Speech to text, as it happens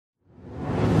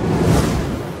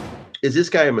Is this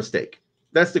guy a mistake?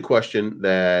 That's the question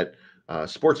that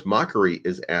Sports Mockery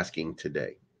is asking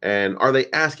today. And are they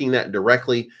asking that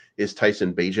directly? Is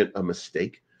Tyson Bagent a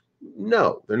mistake?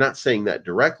 No, they're not saying that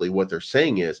directly. What they're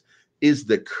saying is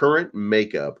the current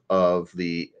makeup of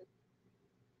the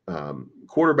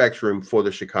quarterbacks room for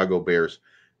the Chicago Bears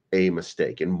a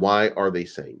mistake? And why are they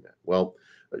saying that? Well,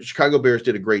 Chicago Bears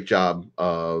did a great job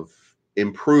of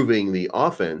improving the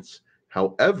offense.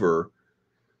 However,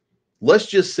 let's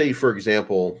just say, for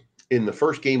example, in the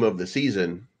first game of the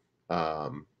season,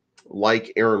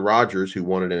 like Aaron Rodgers, who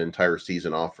wanted an entire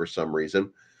season off for some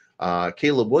reason,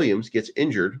 Caleb Williams gets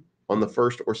injured on the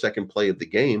first or second play of the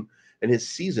game, and his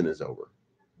season is over.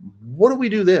 What do we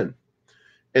do then?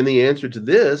 And the answer to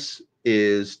this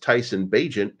is Tyson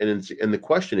Bagent. And the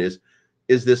question is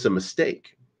this a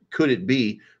mistake? Could it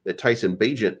be that Tyson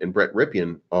Bagent and Brett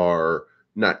Ripien are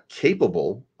not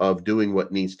capable of doing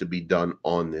what needs to be done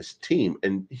on this team?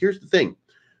 And here's the thing.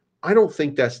 I don't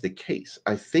think that's the case.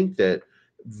 I think that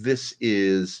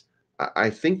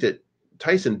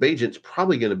Tyson Bagent's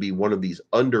probably going to be one of these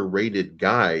underrated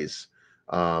guys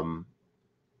in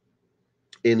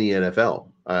the NFL.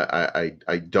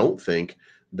 I don't think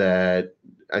that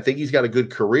I think he's got a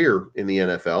good career in the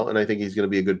NFL, and I think he's going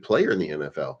to be a good player in the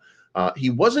NFL. He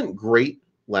wasn't great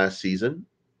last season,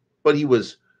 but he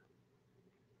was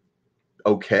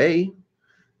okay.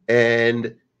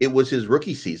 And it was his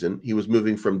rookie season. He was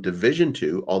moving from Division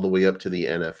II all the way up to the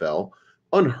NFL.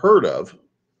 Unheard of,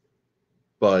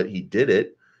 but he did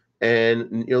it.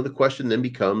 And, the question then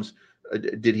becomes,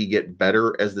 did he get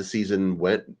better as the season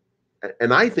went?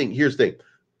 And I think, here's the thing.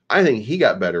 I think he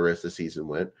got better as the season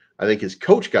went. I think his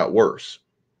coach got worse.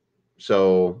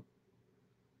 So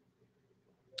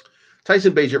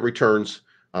Tyson Bagent returns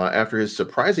after his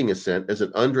surprising ascent as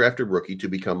an undrafted rookie to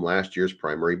become last year's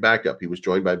primary backup. He was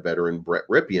joined by veteran Brett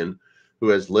Ripien, who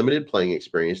has limited playing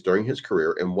experience during his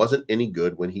career and wasn't any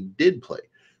good when he did play.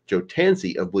 Joe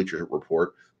Tansey of Bleacher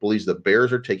Report believes the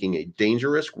Bears are taking a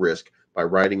dangerous risk by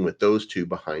riding with those two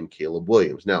behind Caleb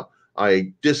Williams. Now,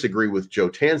 I disagree with Joe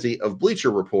Tansey of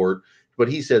Bleacher Report, but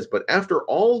he says, but after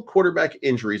all quarterback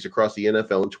injuries across the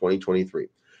NFL in 2023,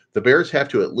 the Bears have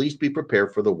to at least be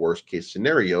prepared for the worst case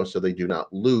scenario so they do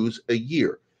not lose a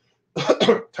year.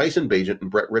 Tyson Bagent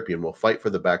and Brett Ripien will fight for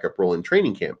the backup role in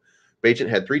training camp. Bagent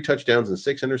had 3 touchdowns and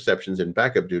 6 interceptions in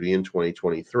backup duty in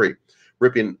 2023.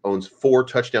 Ripien owns 4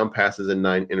 touchdown passes and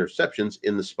 9 interceptions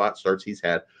in the spot starts he's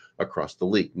had across the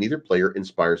league. Neither player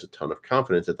inspires a ton of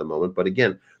confidence at the moment, but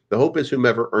again, the hope is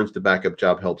whomever earns the backup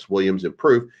job helps Williams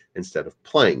improve instead of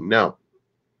playing. Now,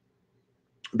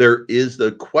 there is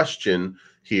the question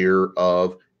here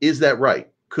of, is that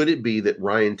right? Could it be that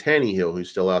Ryan Tannehill, who's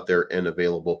still out there and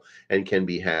available and can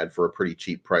be had for a pretty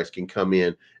cheap price, can come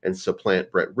in and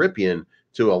supplant Brett Ripien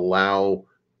to allow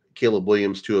Caleb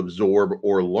Williams to absorb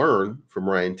or learn from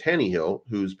Ryan Tannehill,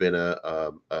 who's been a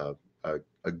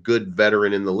good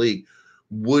veteran in the league?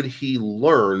 Would he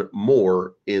learn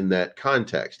more in that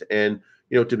context? And,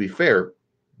 to be fair,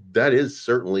 that is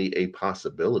certainly a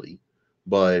possibility,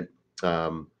 but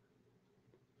who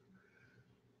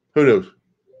knows?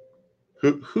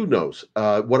 Who knows?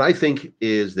 What I think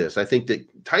is this. I think that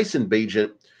Tyson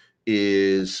Bagent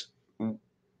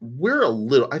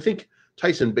I think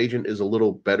Tyson Bagent is a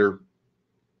little better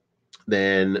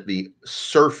than the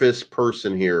surface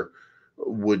person here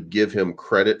would give him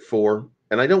credit for.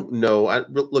 And I don't know.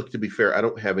 Look, to be fair, I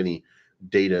don't have any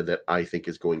data that I think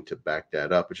is going to back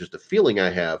that up. It's just a feeling I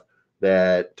have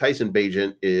that Tyson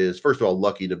Bagent is, first of all,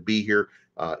 lucky to be here.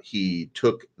 He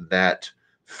took that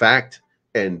fact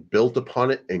and built upon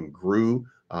it and grew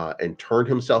and turned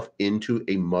himself into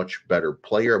a much better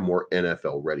player, a more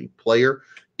NFL-ready player.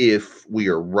 If we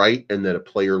are right and that a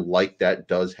player like that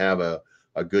does have a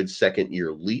good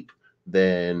second-year leap,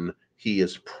 then he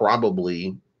is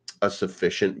probably a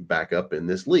sufficient backup in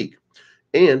this league.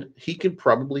 And he could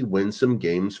probably win some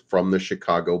games from the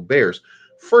Chicago Bears.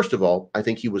 First of all, I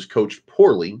think he was coached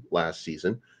poorly last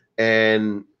season,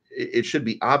 and it should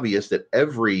be obvious that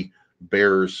every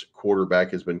Bears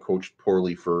quarterback has been coached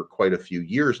poorly for quite a few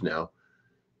years now.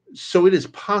 So it is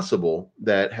possible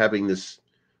that having this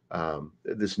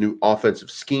new offensive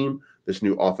scheme, this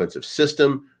new offensive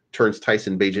system, turns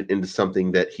Tyson Bagent into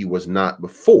something that he was not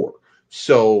before.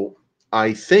 So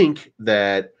I think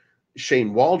that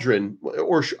Shane Waldron,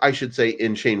 or I should say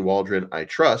in Shane Waldron, I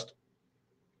trust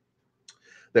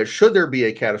that should there be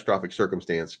a catastrophic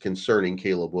circumstance concerning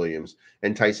Caleb Williams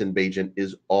and Tyson Bagent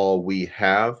is all we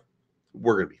have,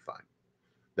 we're going to be fine.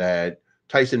 That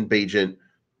Tyson Bagent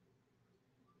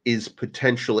is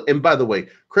potential. And by the way,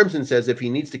 Crimson says if he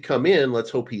needs to come in, let's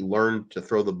hope he learned to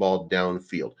throw the ball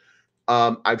downfield.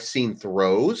 I've seen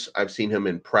throws. I've seen him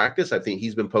in practice. I think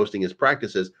he's been posting his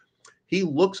practices. He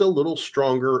looks a little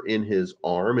stronger in his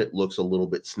arm. It looks a little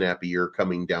bit snappier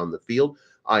coming down the field.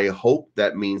 I hope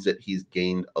that means that he's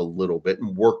gained a little bit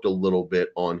and worked a little bit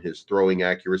on his throwing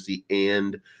accuracy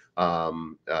and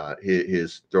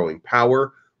his throwing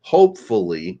power.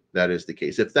 Hopefully that is the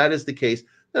case. If that is the case,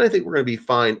 then I think we're going to be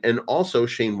fine. And also,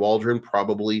 Shane Waldron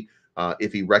probably,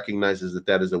 if he recognizes that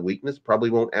that is a weakness, probably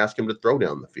won't ask him to throw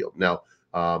down the field. Now,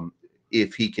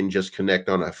 if he can just connect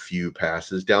on a few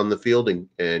passes down the field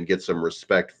and get some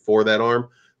respect for that arm,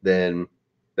 then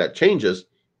that changes.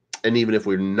 And even if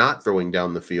we're not throwing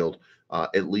down the field,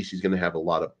 at least he's going to have a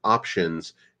lot of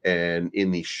options. And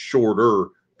in the shorter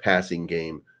passing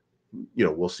game,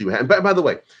 we'll see what happens. By the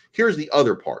way, here's the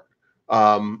other part.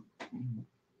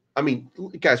 I mean,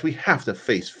 guys, we have to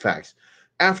face facts.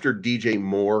 After DJ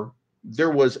Moore,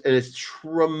 there was a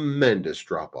tremendous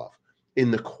drop-off in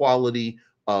the quality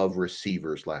of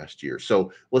receivers last year.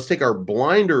 So let's take our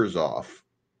blinders off.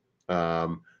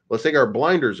 Let's take our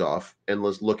blinders off and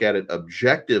let's look at it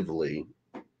objectively.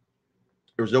 There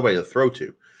was nobody to throw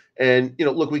to. And,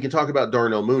 look, we can talk about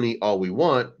Darnell Mooney all we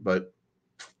want, but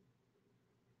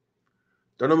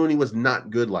Darnell Mooney was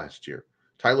not good last year.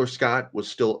 Tyler Scott was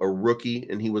still a rookie,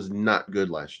 and he was not good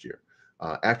last year.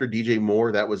 After DJ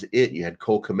Moore, that was it. You had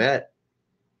Cole Kmet.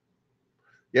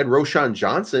 You had Roshan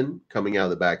Johnson coming out of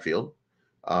the backfield,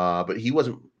 but he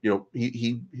wasn't, you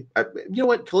know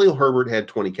what? Khalil Herbert had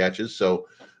 20 catches, so,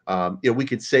 we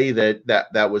could say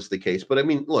that was the case. But, I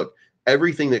mean, look,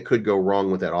 everything that could go wrong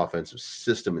with that offensive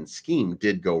system and scheme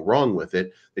did go wrong with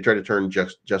it. They tried to turn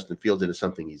Justin Fields into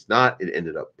something he's not. It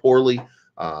ended up poorly.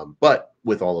 But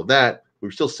with all of that, we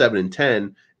were still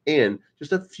 7-10 and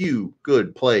just a few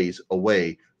good plays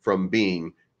away from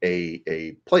being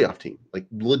a playoff team. Like,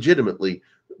 legitimately,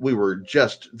 we were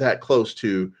just that close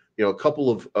to, a couple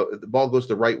of the ball goes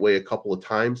the right way a couple of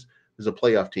times. There's a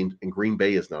playoff team, and Green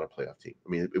Bay is not a playoff team. I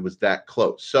mean, it was that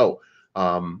close. So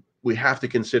we have to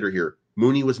consider here,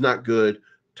 Mooney was not good.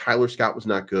 Tyler Scott was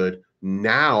not good.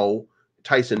 Now,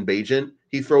 Tyson Bagent,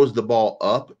 he throws the ball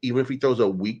up. Even if he throws a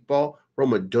weak ball,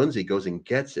 Roma Dunze goes and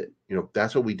gets it.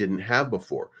 That's what we didn't have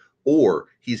before. Or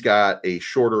he's got a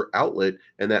shorter outlet,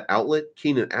 and that outlet,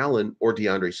 Keenan Allen or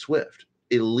DeAndre Swift.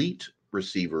 Elite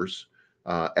receivers,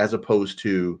 as opposed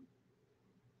to,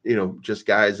 just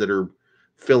guys that are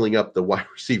filling up the wide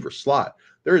receiver slot.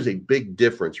 There is a big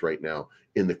difference right now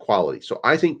in the quality. So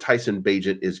I think Tyson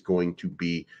Bagent is going to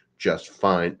be just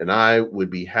fine. And I would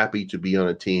be happy to be on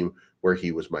a team where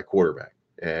he was my quarterback.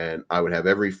 And I would have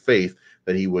every faith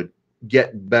that he would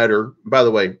get better. By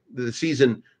the way, the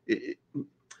season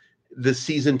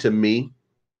to me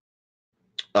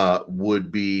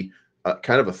would be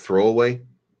kind of a throwaway.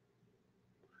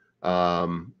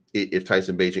 If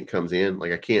Tyson Bagent comes in,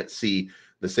 like, I can't see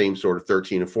the same sort of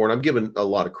 13-4. And I'm giving a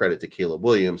lot of credit to Caleb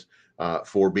Williams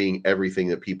for being everything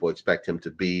that people expect him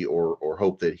to be or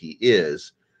hope that he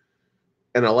is.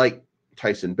 And I like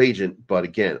Tyson Bagent, but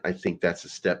again, I think that's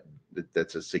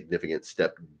a significant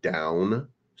step down.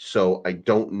 So I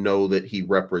don't know that he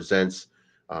represents,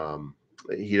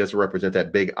 he doesn't represent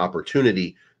that big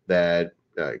opportunity that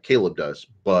Caleb does.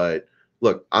 But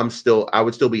look, I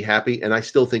would still be happy, and I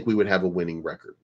still think we would have a winning record.